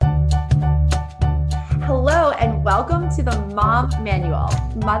welcome to the Mom Manual.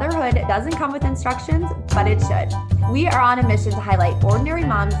 Motherhood doesn't come with instructions, but it should. We are on a mission to highlight ordinary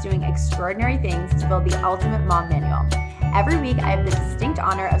moms doing extraordinary things to build the ultimate mom manual. Every week, I have the distinct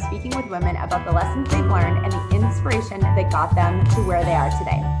honor of speaking with women about the lessons they've learned and the inspiration that got them to where they are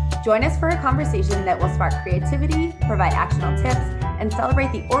today. Join us for a conversation that will spark creativity, provide actionable tips, and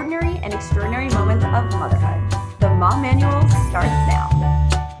celebrate the ordinary and extraordinary moments of motherhood. The Mom Manual starts now.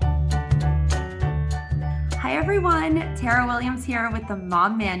 Hi everyone, Tara Williams here with the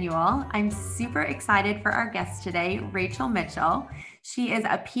Mom Manual. I'm super excited for our guest today, Rachel Mitchell. She is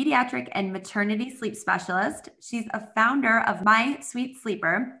a pediatric and maternity sleep specialist. She's a founder of My Sweet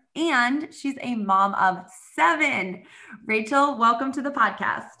Sleeper, and she's a mom of 7. Rachel, welcome to the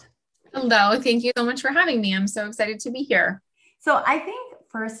podcast. Hello, thank you so much for having me. I'm so excited to be here. So I think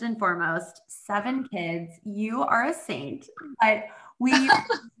first and foremost, 7 kids, you are a saint, but we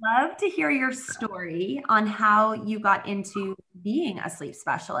love to hear your story on how you got into being a sleep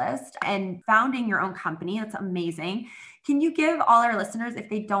specialist and founding your own company. That's amazing. Can you give all our listeners, if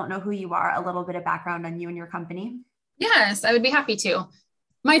they don't know who you are, a little bit of background on you and your company? Yes, I would be happy to.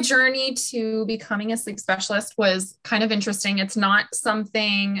 My journey to becoming a sleep specialist was kind of interesting. It's not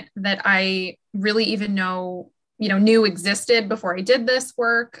something that I really even knew existed before I did this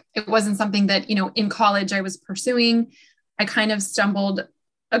work. It wasn't something that, in college I was pursuing. I kind of stumbled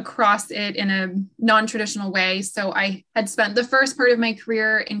across it in a non-traditional way. So I had spent the first part of my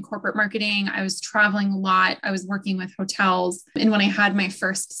career in corporate marketing. I was traveling a lot. I was working with hotels. And when I had my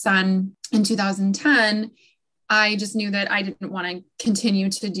first son in 2010, I just knew that I didn't want to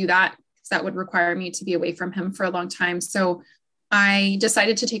continue to do that because that would require me to be away from him for a long time. So I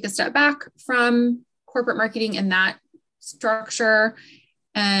decided to take a step back from corporate marketing and that structure.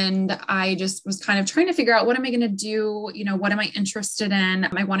 And I just was kind of trying to figure out, what am I going to do? What am I interested in?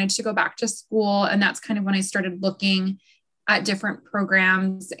 I wanted to go back to school. And that's kind of when I started looking at different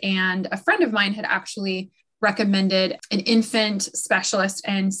programs. And a friend of mine had actually recommended an infant specialist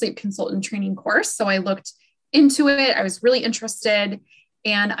and sleep consultant training course. So I looked into it. I was really interested.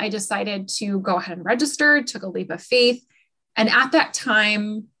 And I decided to go ahead and register, took a leap of faith. And at that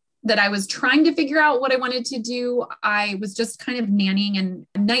time that I was trying to figure out what I wanted to do, I was just kind of nannying and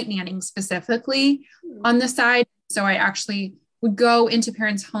night nannying specifically on the side. So I actually would go into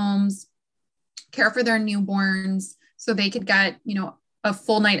parents' homes, care for their newborns so they could get, a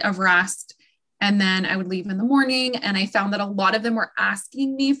full night of rest. And then I would leave in the morning. And I found that a lot of them were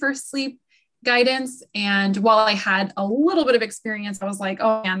asking me for sleep guidance. And while I had a little bit of experience, I was like,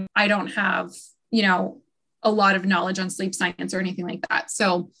 oh man, I don't have, a lot of knowledge on sleep science or anything like that.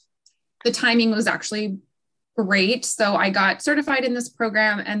 So the timing was actually great. So I got certified in this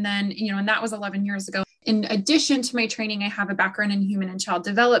program. And then, and that was 11 years ago. In addition to my training, I have a background in human and child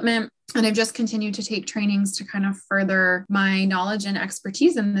development. And I've just continued to take trainings to kind of further my knowledge and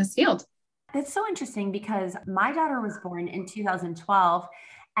expertise in this field. That's so interesting because my daughter was born in 2012.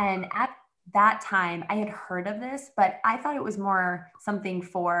 And at that time I had heard of this, but I thought it was more something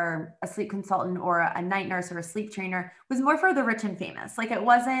for a sleep consultant or a night nurse or a sleep trainer. It was more for the rich and famous. Like it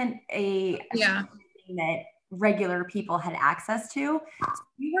wasn't a thing that regular people had access to. So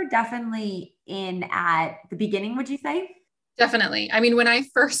you were definitely in at the beginning, would you say? Definitely. I mean, when I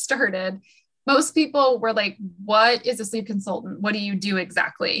first started, most people were like, what is a sleep consultant? What do you do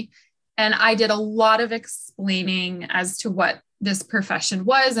exactly? And I did a lot of explaining as to what this profession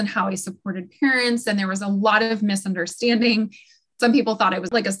was and how I supported parents. And there was a lot of misunderstanding. Some people thought I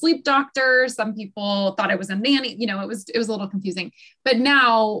was like a sleep doctor. Some people thought I was a nanny. It was a little confusing, but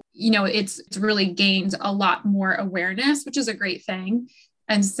now, it's really gained a lot more awareness, which is a great thing.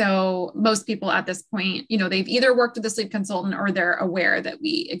 And so most people at this point, they've either worked with a sleep consultant or they're aware that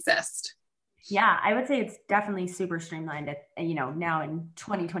we exist. Yeah, I would say it's definitely super streamlined now in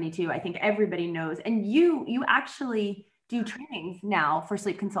 2022. I think everybody knows. And you actually do trainings now for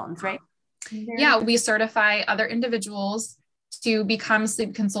sleep consultants, right? Yeah, we certify other individuals to become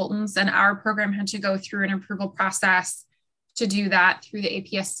sleep consultants, and our program had to go through an approval process to do that through the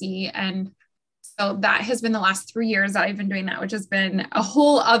APSC. And so that has been the last 3 years that I've been doing that, which has been a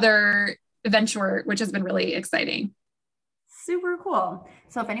whole other adventure, which has been really exciting. Super cool.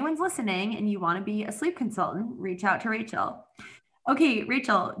 So if anyone's listening and you want to be a sleep consultant, reach out to Rachel. Okay,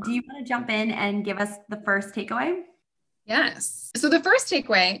 Rachel, do you want to jump in and give us the first takeaway? Yes. So the first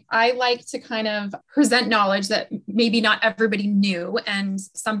takeaway, I like to kind of present knowledge that maybe not everybody knew, and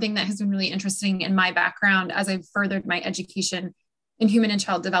something that has been really interesting in my background as I've furthered my education in human and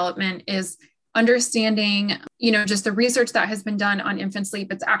child development is understanding, just the research that has been done on infant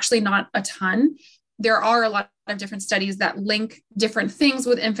sleep. It's actually not a ton, there are a lot of different studies that link different things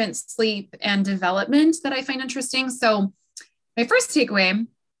with infant sleep and development that I find interesting. So my first takeaway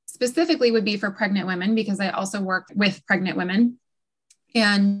specifically would be for pregnant women, because I also work with pregnant women.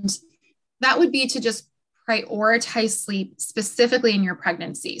 And that would be to just prioritize sleep specifically in your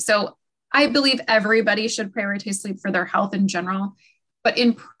pregnancy. So I believe everybody should prioritize sleep for their health in general. But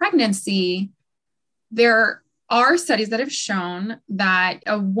in pregnancy, there are studies that have shown that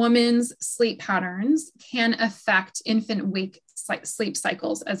a woman's sleep patterns can affect infant wake sleep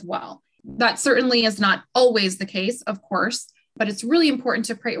cycles as well. That certainly is not always the case, of course, but it's really important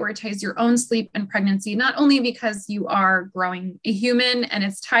to prioritize your own sleep and pregnancy, not only because you are growing a human and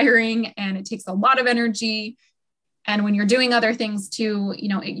it's tiring and it takes a lot of energy. And when you're doing other things too,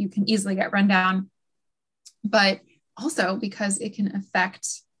 you can easily get run down, but also because it can affect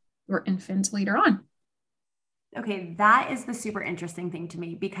your infant later on. Okay, that is the super interesting thing to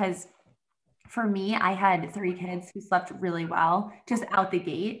me, because for me, I had 3 kids who slept really well just out the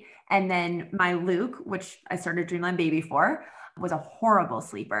gate. And then my Luke, which I started Dreamland Baby for, was a horrible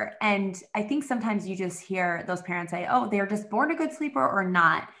sleeper. And I think sometimes you just hear those parents say, oh, they're just born a good sleeper or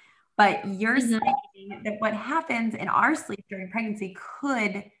not. But you're saying that what happens in our sleep during pregnancy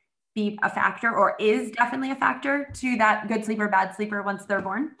could be a factor, or is definitely a factor to that good sleeper, bad sleeper once they're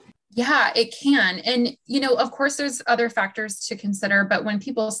born. Yeah, it can. And, of course, there's other factors to consider. But when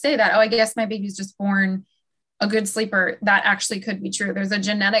people say that, oh, I guess my baby's just born a good sleeper, that actually could be true. There's a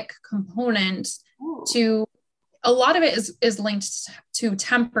genetic component to a lot of it is linked to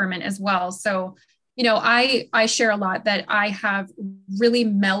temperament as well. So, I share a lot that I have really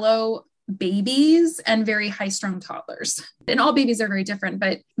mellow babies and very high-strung toddlers. And all babies are very different,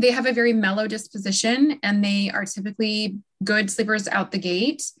 but they have a very mellow disposition, and they are typically good sleepers out the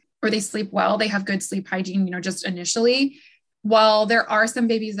gate, or they sleep well. They have good sleep hygiene, just initially. While there are some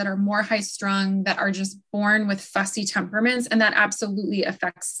babies that are more high-strung, that are just born with fussy temperaments, and that absolutely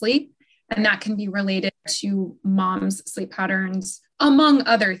affects sleep. And that can be related to mom's sleep patterns, among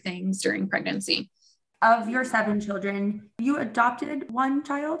other things, during pregnancy. Of your 7 children, you adopted 1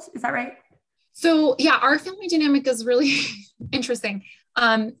 child, is that right? So yeah, our family dynamic is really interesting.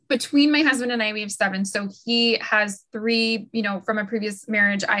 Between my husband and I, we have 7. So he has 3, from a previous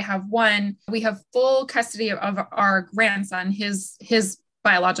marriage, I have 1. We have full custody of our grandson, his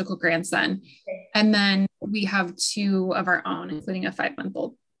biological grandson. And then we have 2 of our own, including a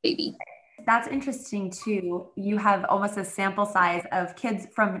 5-month-old baby. That's interesting too. You have almost a sample size of kids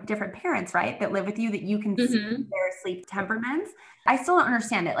from different parents, right? That live with you, that you can see their sleep temperaments. I still don't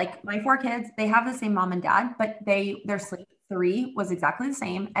understand it. Like my 4 kids, they have the same mom and dad, but their sleep, 3 was exactly the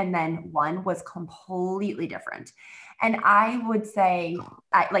same. And then 1 was completely different. And I would say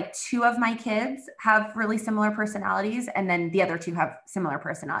like 2 of my kids have really similar personalities. And then the other 2 have similar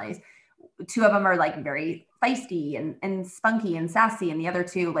personalities. 2 of them are like very feisty and spunky and sassy. And the other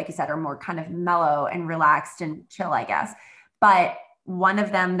 2, like you said, are more kind of mellow and relaxed and chill, I guess. But one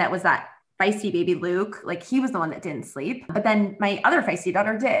of them that was that feisty baby, Luke, like he was the one that didn't sleep, but then my other feisty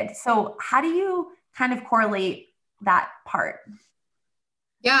daughter did. So how do you kind of correlate that part?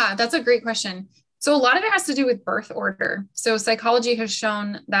 Yeah, that's a great question. So a lot of it has to do with birth order. So psychology has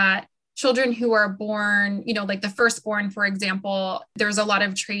shown that children who are born, like the firstborn, for example, there's a lot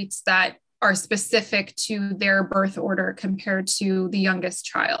of traits that are specific to their birth order compared to the youngest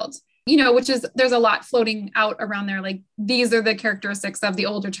child, which is, there's a lot floating out around there. Like these are the characteristics of the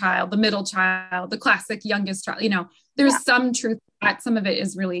older child, the middle child, the classic youngest child, there's some truth to that. Some of it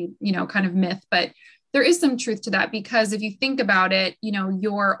is really, kind of myth, but there is some truth to that, because if you think about it,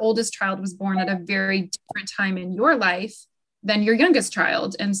 your oldest child was born at a very different time in your life than your youngest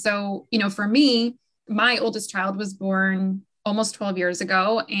child. And so, for me, my oldest child was born almost 12 years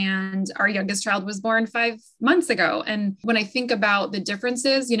ago, and our youngest child was born 5 months ago. And when I think about the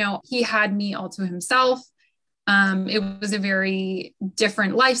differences, he had me all to himself. It was a very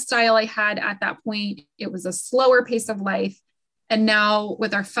different lifestyle I had at that point. It was a slower pace of life. And now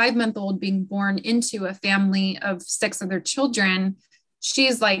with our 5-month-old being born into a family of 6 other children,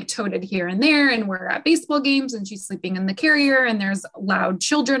 she's like toted here and there, and we're at baseball games and she's sleeping in the carrier and there's loud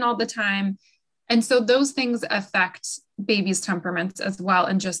children all the time. And so those things affect babies' temperaments as well,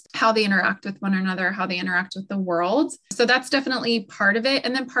 and just how they interact with one another, how they interact with the world. So that's definitely part of it.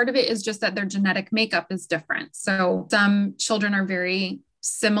 And then part of it is just that their genetic makeup is different. So some children are very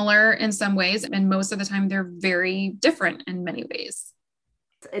similar in some ways, and most of the time they're very different in many ways.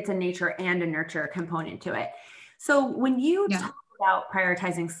 It's a nature and a nurture component to it. So when you talk about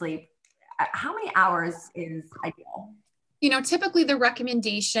prioritizing sleep, how many hours is ideal? Typically the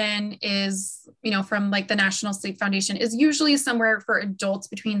recommendation is, from like the National Sleep Foundation, is usually somewhere for adults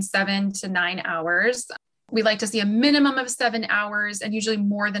between 7 to 9 hours. We like to see a minimum of 7 hours, and usually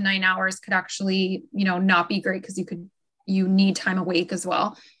more than 9 hours could actually, not be great because you need time awake as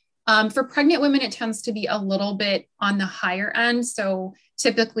well. For pregnant women, it tends to be a little bit on the higher end. So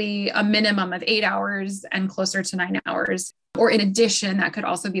typically a minimum of 8 hours and closer to 9 hours. Or in addition, that could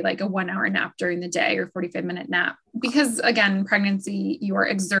also be like a 1 hour nap during the day or 45-minute nap. Because again, pregnancy, you are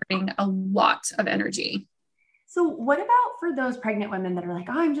exerting a lot of energy. So what about for those pregnant women that are like,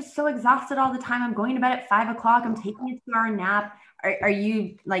 oh, I'm just so exhausted all the time. I'm going to bed at 5 o'clock. I'm taking a 2 hour nap. Are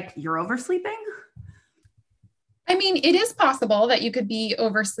you like, you're oversleeping? I mean, it is possible that you could be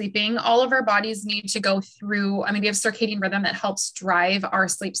oversleeping. All of our bodies need to go through, we have circadian rhythm that helps drive our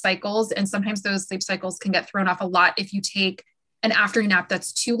sleep cycles. And sometimes those sleep cycles can get thrown off a lot if you take an afternoon nap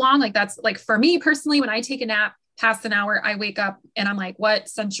that's too long. Like that's like for me personally, when I take a nap past an hour, I wake up and I'm like, what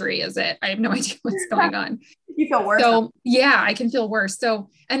century is it? I have no idea what's going on. You feel worse. So yeah, I can feel worse. So,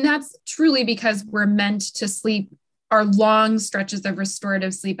 and that's truly because we're meant to sleep our long stretches of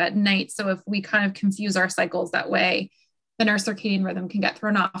restorative sleep at night. So if we kind of confuse our cycles that way, then our circadian rhythm can get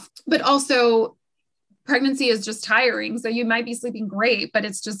thrown off. But also pregnancy is just tiring. So you might be sleeping great, but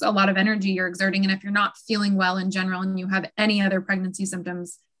it's just a lot of energy you're exerting. And if you're not feeling well in general and you have any other pregnancy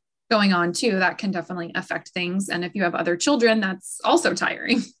symptoms going on too, that can definitely affect things. And if you have other children, that's also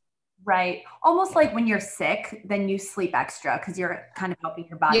tiring. Right. Almost like when you're sick, then you sleep extra because you're kind of helping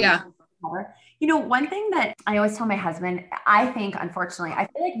your body. Yeah. One thing that I always tell my husband, I think, unfortunately, I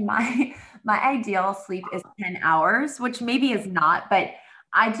feel like my ideal sleep is 10 hours, which maybe is not, but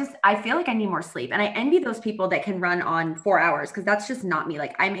I feel like I need more sleep. And I envy those people that can run on 4 hours because that's just not me.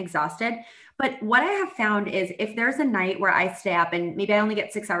 Like I'm exhausted. But what I have found is if there's a night where I stay up and maybe I only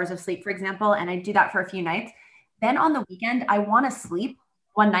get 6 hours of sleep, for example, and I do that for a few nights, then on the weekend, I want to sleep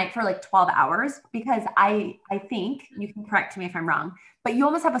one night for like 12 hours because I think, you can correct me if I'm wrong, but you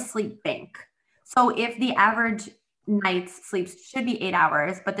almost have a sleep bank. So if the average night's sleep should be 8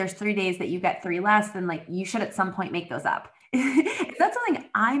 hours, but there's 3 days that you get 3 less, then like you should at some point make those up. Is that something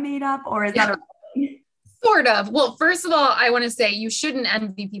I made up or is that Sort of. Well, first of all, I want to say you shouldn't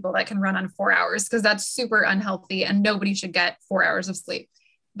envy people that can run on 4 hours because that's super unhealthy and nobody should get 4 hours of sleep.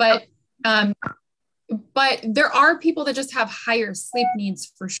 But there are people that just have higher sleep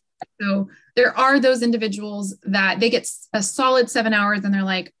needs for sure. So there are those individuals that they get a solid 7 hours and they're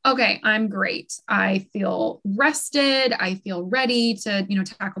like, okay, I'm great. I feel rested. I feel ready to,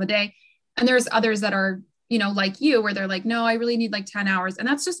 tackle the day. And there's others that are, like you, where they're like, no, I really need like 10 hours. And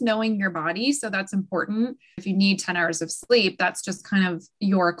that's just knowing your body. So that's important. If you need 10 hours of sleep, that's just kind of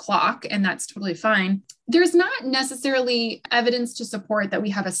your clock and that's totally fine. There's not necessarily evidence to support that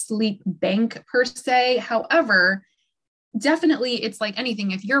we have a sleep bank per se. However, definitely it's like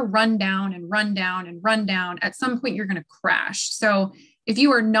anything. If you're run down and run down and run down, at some point you're going to crash. So if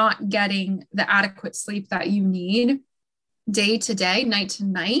you are not getting the adequate sleep that you need day to day, night to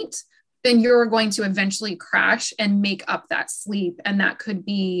night, then you're going to eventually crash and make up that sleep. And that could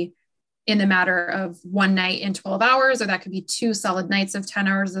be in the matter of one night in 12 hours, or that could be 2 solid nights of 10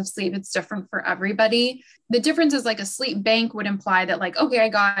 hours of sleep. It's different for everybody. The difference is like a sleep bank would imply that like, okay, I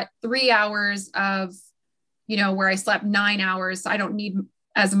got 3 hours of, where I slept 9 hours. So I don't need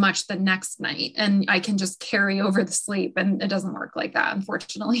as much the next night and I can just carry over the sleep. And it doesn't work like that.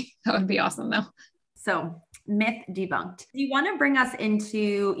 Unfortunately, that would be awesome though. So myth debunked. Do you want to bring us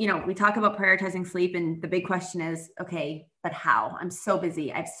into, we talk about prioritizing sleep and the big question is, okay, but how? I'm so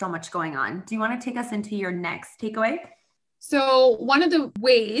busy. I have so much going on. Do you want to take us into your next takeaway? So one of the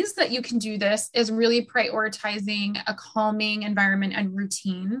ways that you can do this is really prioritizing a calming environment and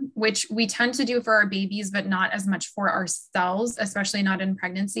routine, which we tend to do for our babies, but not as much for ourselves, especially not in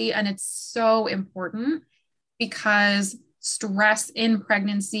pregnancy. And it's so important because stress in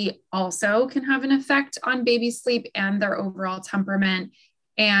pregnancy also can have an effect on baby sleep and their overall temperament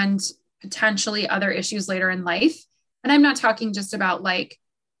and potentially other issues later in life. And I'm not talking just about like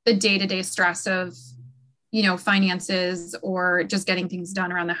the day-to-day stress of, finances or just getting things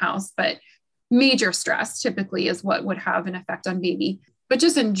done around the house, but major stress typically is what would have an effect on baby. But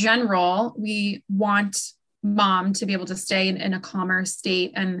just in general, we want mom to be able to stay in a calmer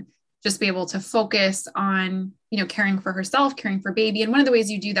state and just be able to focus on, caring for herself, caring for baby. And one of the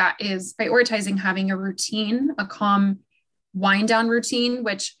ways you do that is prioritizing having a routine, a calm wind down routine,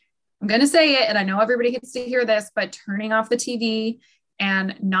 which I'm going to say it, and I know everybody gets to hear this, but turning off the TV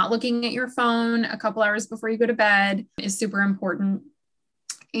and not looking at your phone a couple hours before you go to bed is super important.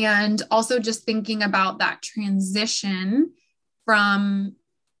 And also just thinking about that transition from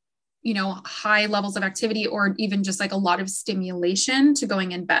high levels of activity or even just like a lot of stimulation to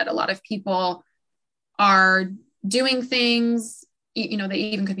going in bed. A lot of people are doing things, they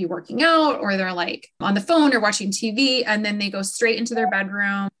even could be working out or they're like on the phone or watching TV, and then they go straight into their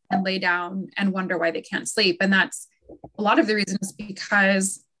bedroom and lay down and wonder why they can't sleep. And that's a lot of the reasons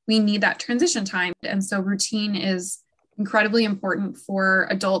because we need that transition time. And so routine is incredibly important for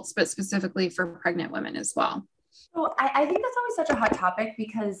adults, but specifically for pregnant women as well. So I think that's always such a hot topic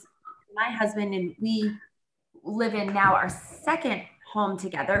because my husband and we live in now our second home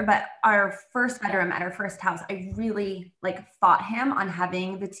together, but our first bedroom at our first house, I really fought him on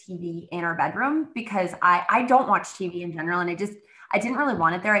having the TV in our bedroom because I don't watch TV in general. And I didn't really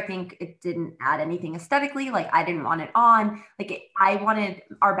want it there. I think it didn't add anything aesthetically. I didn't want it on. I wanted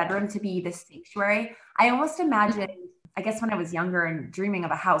our bedroom to be this sanctuary. I almost imagined, I guess when I was younger and dreaming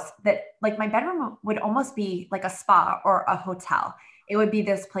of a house, that my bedroom would almost be like a spa or a hotel. It would be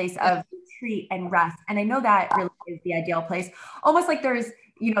this place of retreat and rest. And I know that really is the ideal place. Almost like there's,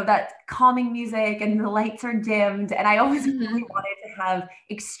 that calming music and the lights are dimmed. And I always really wanted to have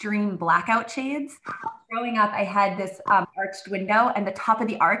extreme blackout shades. Growing up, I had this arched window and the top of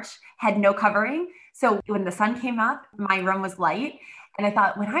the arch had no covering. So when the sun came up, my room was light. And I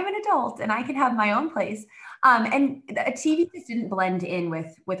thought, when I'm an adult and I can have my own place, and a TV just didn't blend in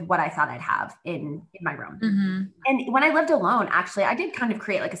with what I thought I'd have in my room. Mm-hmm. And when I lived alone, actually, I did kind of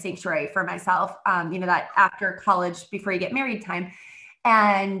create a sanctuary for myself, that after college, before you get married time.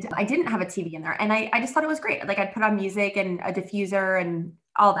 And I didn't have a TV in there. And I just thought it was great. I'd put on music and a diffuser and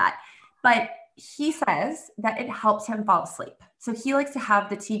all that. But he says that it helps him fall asleep. So he likes to have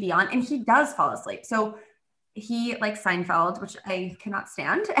the TV on and he does fall asleep. So he likes Seinfeld, which I cannot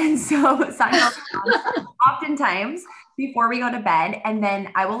stand. And so Seinfeld oftentimes before we go to bed, and then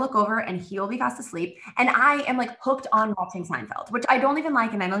I will look over and he will be fast asleep. And I am hooked on watching Seinfeld, which I don't even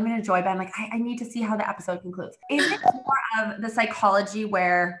like and I don't even enjoy, but I'm I need to see how the episode concludes. Is it more of the psychology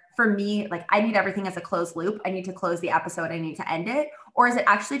where for me, I need everything as a closed loop. I need to close the episode. I need to end it. Or is it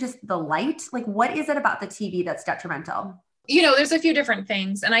actually just the light? What is it about the TV that's detrimental? There's a few different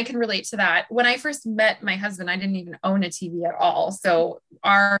things, and I can relate to that. When I first met my husband, I didn't even own a TV at all. So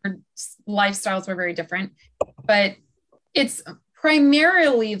our lifestyles were very different, but it's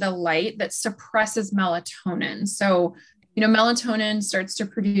primarily the light that suppresses melatonin. So, melatonin starts to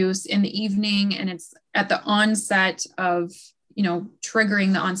produce in the evening and it's at the onset of,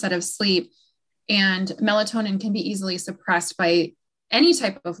 triggering the onset of sleep. And melatonin can be easily suppressed by any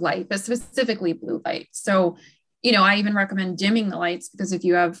type of light, but specifically blue light. So, I even recommend dimming the lights because if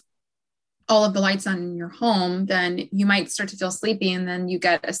you have all of the lights on in your home, then you might start to feel sleepy and then you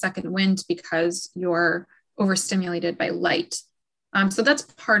get a second wind because you're overstimulated by light. So that's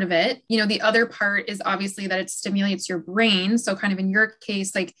part of it. The other part is obviously that it stimulates your brain. So kind of in your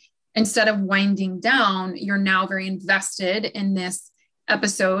case, instead of winding down, you're now very invested in this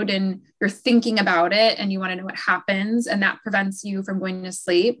episode and you're thinking about it and you want to know what happens, and that prevents you from going to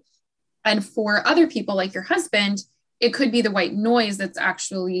sleep. And for other people like your husband, it could be the white noise that's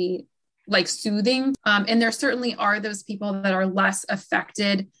actually soothing. And there certainly are those people that are less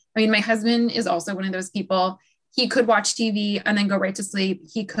affected. I mean, my husband is also one of those people. He could watch TV and then go right to sleep.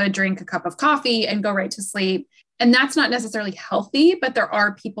 He could drink a cup of coffee and go right to sleep. And that's not necessarily healthy, but there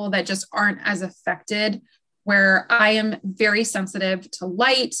are people that just aren't as affected, where I am very sensitive to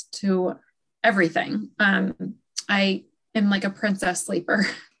light, to everything. I am like a princess sleeper.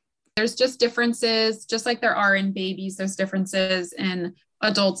 There's just differences, just like there are in babies, there's differences in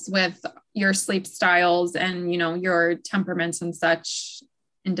adults with your sleep styles and, your temperaments and such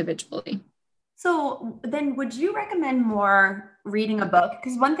individually. So then would you recommend more reading a book?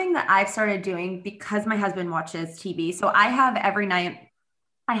 Because one thing that I've started doing, because my husband watches TV, so I have every night,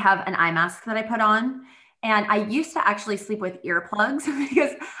 I have an eye mask that I put on. And I used to actually sleep with earplugs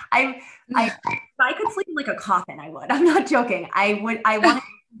because if I could sleep in a coffin, I would. I'm not joking. I want it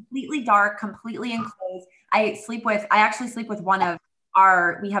completely dark, completely enclosed. I actually sleep with one of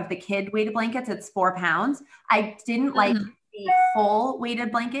we have the kid weighted blankets. It's 4 pounds. I didn't like the full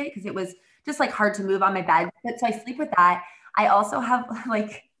weighted blanket because it was just hard to move on my bed. But so I sleep with that. I also have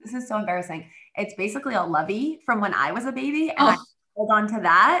this is so embarrassing. It's basically a lovey from when I was a baby. And I hold on to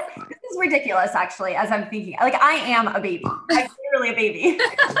that. This is ridiculous, actually, as I'm thinking. I am a baby. I'm literally a baby.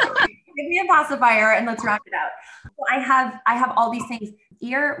 Give me a pacifier and let's wrap it out. So I have all these things.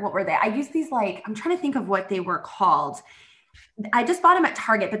 What were they? I use these I'm trying to think of what they were called. I just bought them at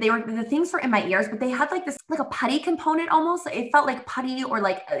Target, but the things were in my ears, but they had like this, like a putty component almost. It felt like putty or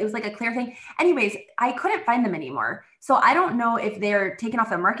like it was like a clear thing. Anyways, I couldn't find them anymore. So I don't know if they're taken off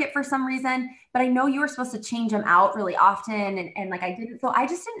the market for some reason, but I know you were supposed to change them out really often. And like I didn't. So I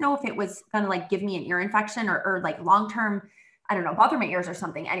just didn't know if it was going to like give me an ear infection or like long-term, I don't know, bother my ears or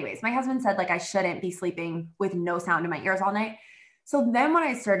something. Anyways, my husband said like I shouldn't be sleeping with no sound in my ears all night. So then what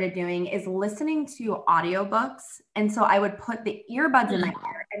I started doing is listening to audiobooks. And so I would put the earbuds in my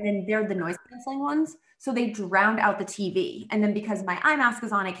ear, and then they're the noise canceling ones. So they drowned out the TV. And then because my eye mask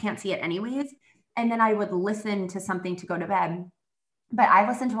is on, I can't see it anyways. And then I would listen to something to go to bed. But I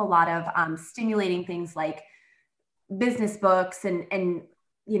listened to a lot of stimulating things like business books and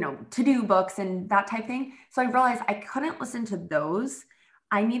to-do books and that type thing. So I realized I couldn't listen to those.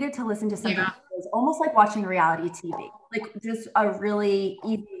 I needed to listen to something that was almost like watching reality TV, like just a really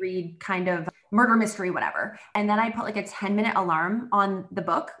easy read kind of murder mystery, whatever. And then I put like a 10-minute alarm on the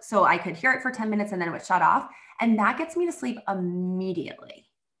book so I could hear it for 10 minutes and then it would shut off. And that gets me to sleep immediately.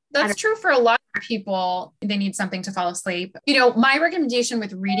 That's true for a lot of people. They need something to fall asleep. My recommendation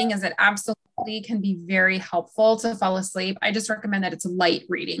with reading is it absolutely can be very helpful to fall asleep. I just recommend that it's light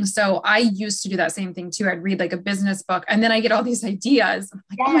reading. So I used to do that same thing too. I'd read like a business book and then I get all these ideas. I'm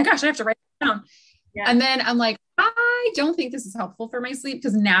like, oh my gosh, I have to write it down. Yeah. And then I'm like, I don't think this is helpful for my sleep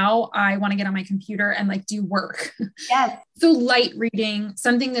because now I want to get on my computer and like do work. Yes. So light reading,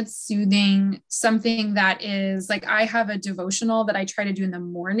 something that's soothing, something that is like, I have a devotional that I try to do in the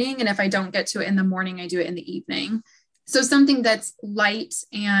morning. And if I don't get to it in the morning, I do it in the evening. So something that's light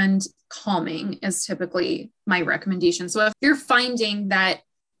and calming is typically my recommendation. So if you're finding that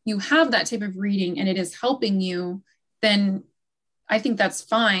you have that type of reading and it is helping you, then I think that's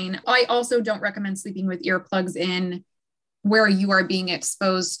fine. I also don't recommend sleeping with earplugs in where you are being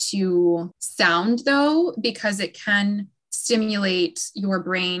exposed to sound though, because it can stimulate your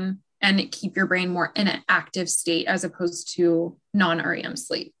brain and keep your brain more in an active state as opposed to non-REM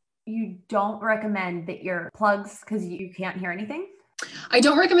sleep. You don't recommend the earplugs because you can't hear anything? I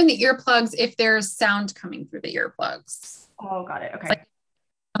don't recommend the earplugs if there's sound coming through the earplugs. Oh, got it. Okay. Like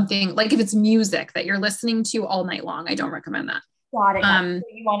something like if it's music that you're listening to all night long, I don't recommend that. Got it. So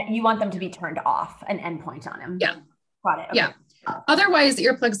you want them to be turned off, an endpoint on them. Yeah. Got it. Okay. Yeah. Otherwise, the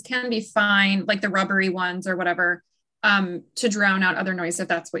earplugs can be fine, like the rubbery ones or whatever, to drown out other noise if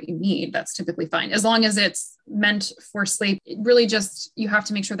that's what you need. That's typically fine. As long as it's meant for sleep, it really just, you have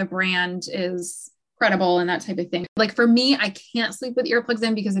to make sure the brand is credible and that type of thing. Like for me, I can't sleep with earplugs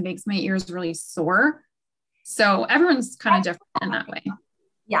in because it makes my ears really sore. So everyone's kind of different in that way.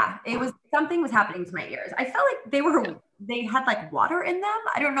 Yeah, something was happening to my ears. I felt like they had like water in them.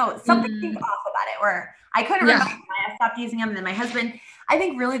 I don't know. Something seemed off about it where I couldn't remember why I stopped using them. And then my husband, I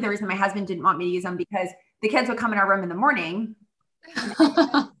think really the reason my husband didn't want me to use them because the kids would come in our room in the morning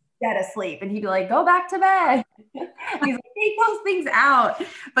dead asleep and he'd be like, go back to bed. He's like, take those things out.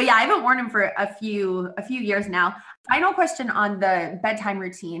 But yeah, I haven't worn them for a few years now. Final question on the bedtime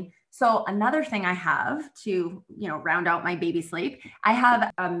routine. So another thing I have to, round out my baby sleep, I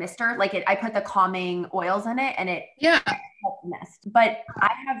have a mister, I put the calming oils in it and it helps mist. But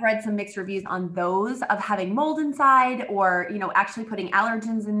I have read some mixed reviews on those of having mold inside or, actually putting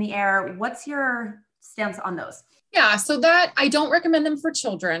allergens in the air. What's your stance on those? Yeah. So that I don't recommend them for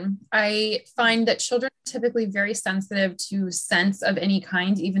children. I find that children are typically very sensitive to scents of any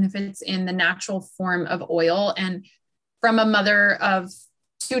kind, even if it's in the natural form of oil. And from a mother of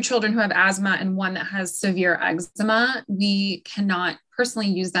 2 children who have asthma and one that has severe eczema, we cannot personally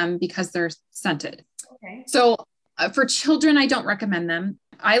use them because they're scented. Okay. So for children, I don't recommend them.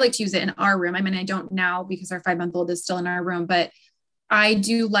 I like to use it in our room. I mean, I don't now because our 5-month-old is still in our room, but I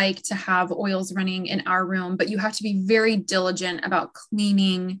do like to have oils running in our room, but you have to be very diligent about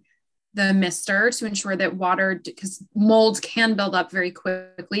cleaning the mister to ensure that water, because mold can build up very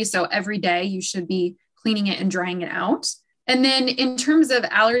quickly. So every day you should be cleaning it and drying it out. And then in terms of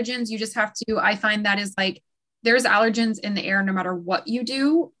allergens, you just have to, I find that is like, there's allergens in the air no matter what you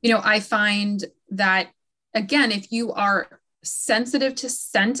do. I find that, again, if you are sensitive to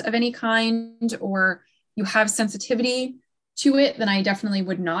scent of any kind or you have sensitivity to it, then I definitely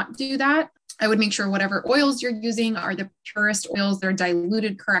would not do that. I would make sure whatever oils you're using are the purest oils, they're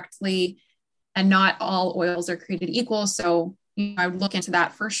diluted correctly, and not all oils are created equal. So I would look into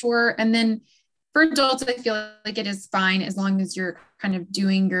that for sure. And then for adults, I feel like it is fine as long as you're kind of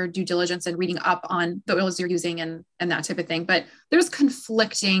doing your due diligence and reading up on the oils you're using and that type of thing. But there's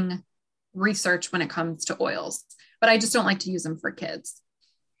conflicting research when it comes to oils, but I just don't like to use them for kids.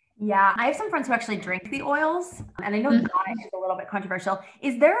 Yeah, I have some friends who actually drink the oils, and I know that is a little bit controversial.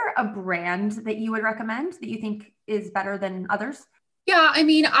 Is there a brand that you would recommend that you think is better than others? Yeah, I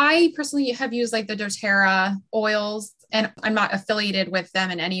mean, I personally have used like the doTERRA oils, and I'm not affiliated with them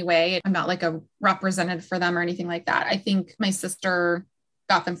in any way. I'm not like a representative for them or anything like that. I think my sister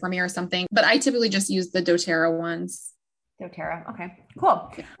got them for me or something, but I typically just use the doTERRA ones. doTERRA. Okay,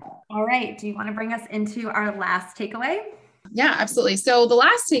 cool. All right. Do you want to bring us into our last takeaway? Yeah, absolutely. So the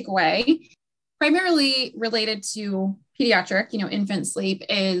last takeaway, primarily related to pediatric, infant sleep,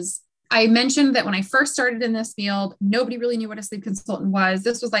 is I mentioned that when I first started in this field, nobody really knew what a sleep consultant was.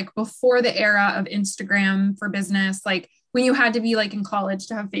 This was like before the era of Instagram for business, like when you had to be like in college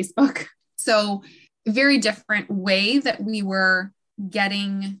to have Facebook. So very different way that we were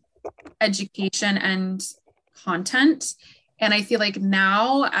getting education and content. And I feel like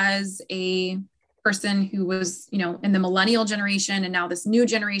now, as a person who was, in the millennial generation and now this new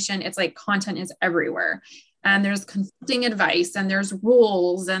generation, it's like content is everywhere. And there's conflicting advice and there's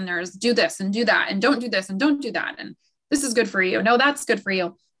rules and there's do this and do that and don't do this and don't do that. And this is good for you. No, that's good for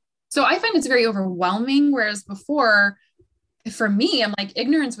you. So I find it's very overwhelming. Whereas before, for me, I'm like,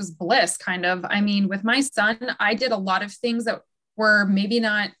 ignorance was bliss, kind of. I mean, with my son, I did a lot of things that were maybe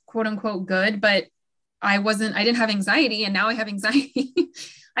not quote unquote good, but I didn't have anxiety, and now I have anxiety.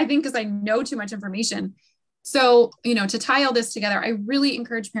 I think because I know too much information. So, to tie all this together, I really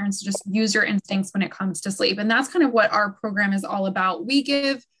encourage parents to just use your instincts when it comes to sleep. And that's kind of what our program is all about. We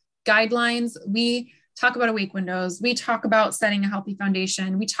give guidelines. We talk about awake windows. We talk about setting a healthy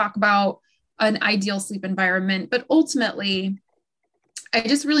foundation. We talk about an ideal sleep environment. But ultimately, I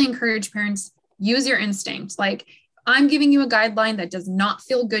just really encourage parents, use your instinct. Like, I'm giving you a guideline that does not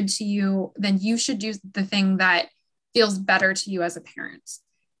feel good to you, then you should do the thing that feels better to you as a parent,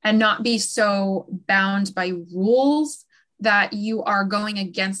 and not be so bound by rules that you are going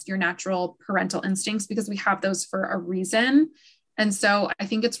against your natural parental instincts, because we have those for a reason. And so I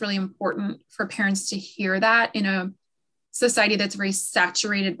think it's really important for parents to hear that in a society that's very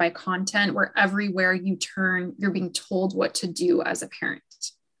saturated by content, where everywhere you turn, you're being told what to do as a parent.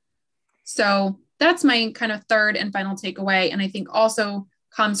 So that's my kind of third and final takeaway. And I think also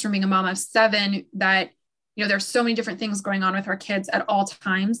comes from being a mom of 7, that, there's so many different things going on with our kids at all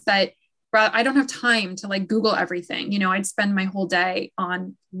times that I don't have time to like Google everything. I'd spend my whole day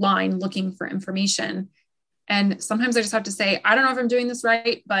online looking for information. And sometimes I just have to say, I don't know if I'm doing this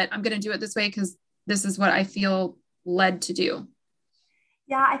right, but I'm going to do it this way because this is what I feel led to do.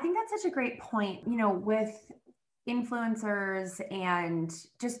 Yeah, I think that's such a great point. With influencers and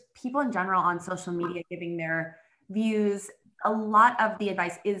just people in general on social media giving their views, a lot of the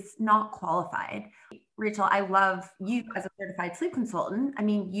advice is not qualified. Rachel, I love you as a certified sleep consultant. I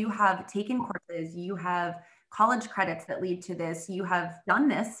mean, you have taken courses, you have college credits that lead to this, you have done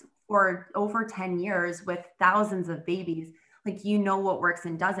this for over 10 years with thousands of babies. Like, what works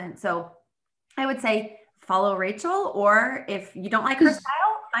and doesn't. So I would say follow Rachel, or if you don't like her style,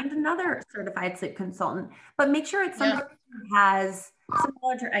 find another certified sleep consultant, but make sure it's somebody who has some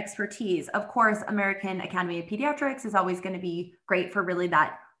knowledge or expertise. Of course, American Academy of Pediatrics is always going to be great for really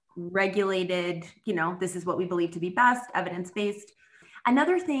that regulated, this is what we believe to be best, evidence-based.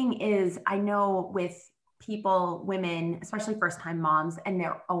 Another thing is, I know with people, women, especially first-time moms and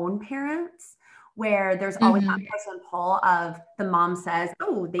their own parents, where there's always that push and pull of the mom says,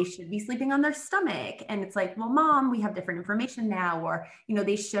 oh, they should be sleeping on their stomach. And it's like, well, mom, we have different information now, or,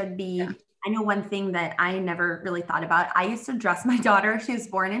 they should be. Yeah. I know one thing that I never really thought about. I used to dress my daughter. She was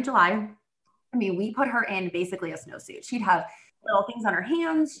born in July. I mean, we put her in basically a snowsuit. She'd have little things on her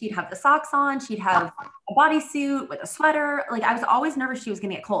hands. She'd have the socks on. She'd have a bodysuit with a sweater. Like, I was always nervous she was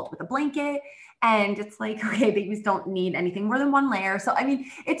going to get cold with a blanket. And it's like, okay, babies don't need anything more than one layer. So, I mean,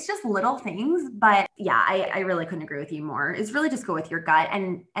 it's just little things, but yeah, I really couldn't agree with you more. It's really just go with your gut.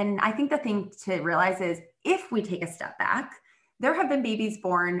 And I think the thing to realize is, if we take a step back, there have been babies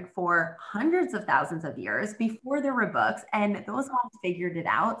born for hundreds of thousands of years before there were books, and those moms figured it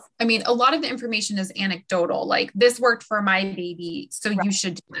out. I mean, a lot of the information is anecdotal, like this worked for my baby, so you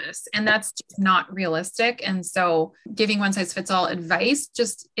should do this. And that's just not realistic. And so giving one size fits all advice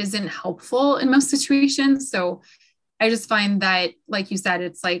just isn't helpful in most situations. So I just find that, like you said,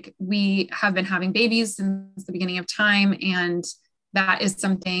 it's like we have been having babies since the beginning of time, and that is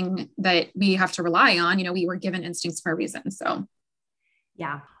something that we have to rely on. We were given instincts for a reason. So,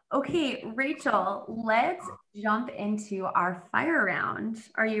 yeah. Okay, Rachel, let's jump into our fire round.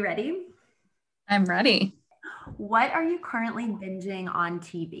 Are you ready? I'm ready. What are you currently binging on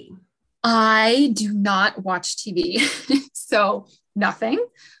TV? I do not watch TV, so nothing.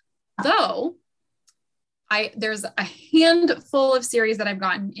 Though There's a handful of series that I've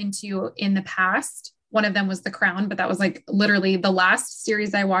gotten into in the past. One of them was The Crown, but that was like literally the last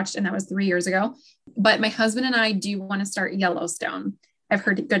series I watched, and that was 3 years ago. But my husband and I do want to start Yellowstone. I've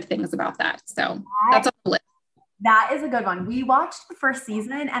heard good things about that. So that's on the list. That is a good one. We watched the first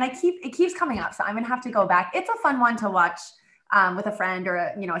season and it keeps coming up. So I'm going to have to go back. It's a fun one to watch with a friend or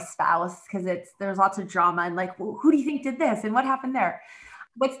a spouse, because there's lots of drama and like, who do you think did this and what happened there?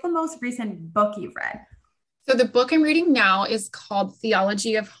 What's the most recent book you've read? So the book I'm reading now is called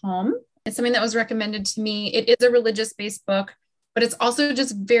Theology of Home. It's something that was recommended to me. It is a religious-based book, but it's also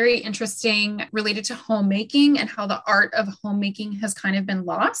just very interesting related to homemaking and how the art of homemaking has kind of been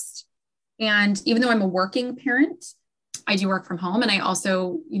lost. And even though I'm a working parent, I do work from home. And I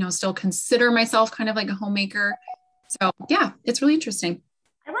also, still consider myself kind of like a homemaker. So yeah, it's really interesting.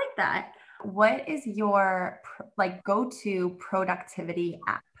 I like that. What is your go-to productivity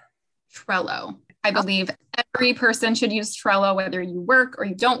app? Trello. I believe every person should use Trello, whether you work or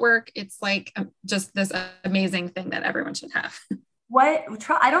you don't work. It's like just this amazing thing that everyone should have.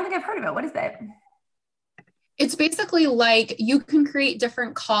 I don't think I've heard of it. What is it? It's basically like you can create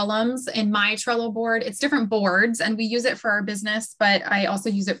different columns in my Trello board. It's different boards and we use it for our business, but I also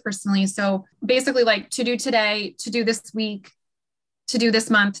use it personally. So basically like to do today, to do this week, to do this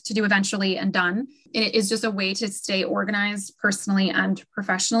month, to do eventually, and done. It is just a way to stay organized personally and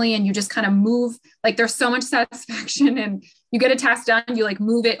professionally. And you just kind of move, like there's so much satisfaction and you get a task done, you like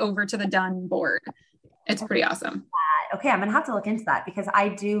move it over to the done board. It's pretty awesome. Okay, I'm gonna have to look into that because I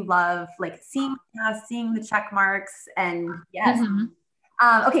do love like seeing the check marks and yes.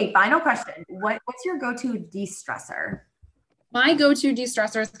 Mm-hmm. Okay, final question. What's your go-to de-stressor? My go-to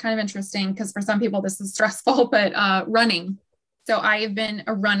de-stressor is kind of interesting because for some people this is stressful, but running. So I have been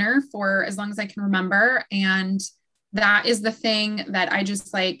a runner for as long as I can remember. And that is the thing that I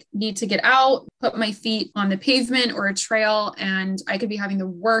just like need to get out, put my feet on the pavement or a trail, and I could be having the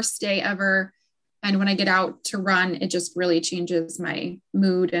worst day ever. And when I get out to run, it just really changes my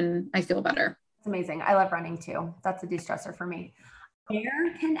mood and I feel better. It's amazing. I love running too. That's a de-stressor for me.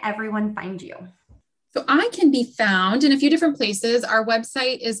 Where can everyone find you? So I can be found in a few different places. Our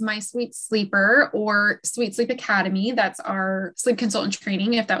website is My Sweet Sleeper or Sweet Sleep Academy. That's our sleep consultant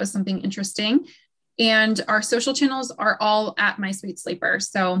training, if that was something interesting. And our social channels are all at My Sweet Sleeper.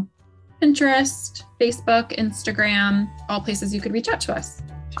 So Pinterest, Facebook, Instagram, all places you could reach out to us.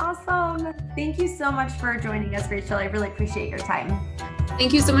 Awesome. Thank you so much for joining us, Rachel. I really appreciate your time.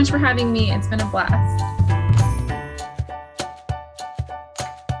 Thank you so much for having me. It's been a blast.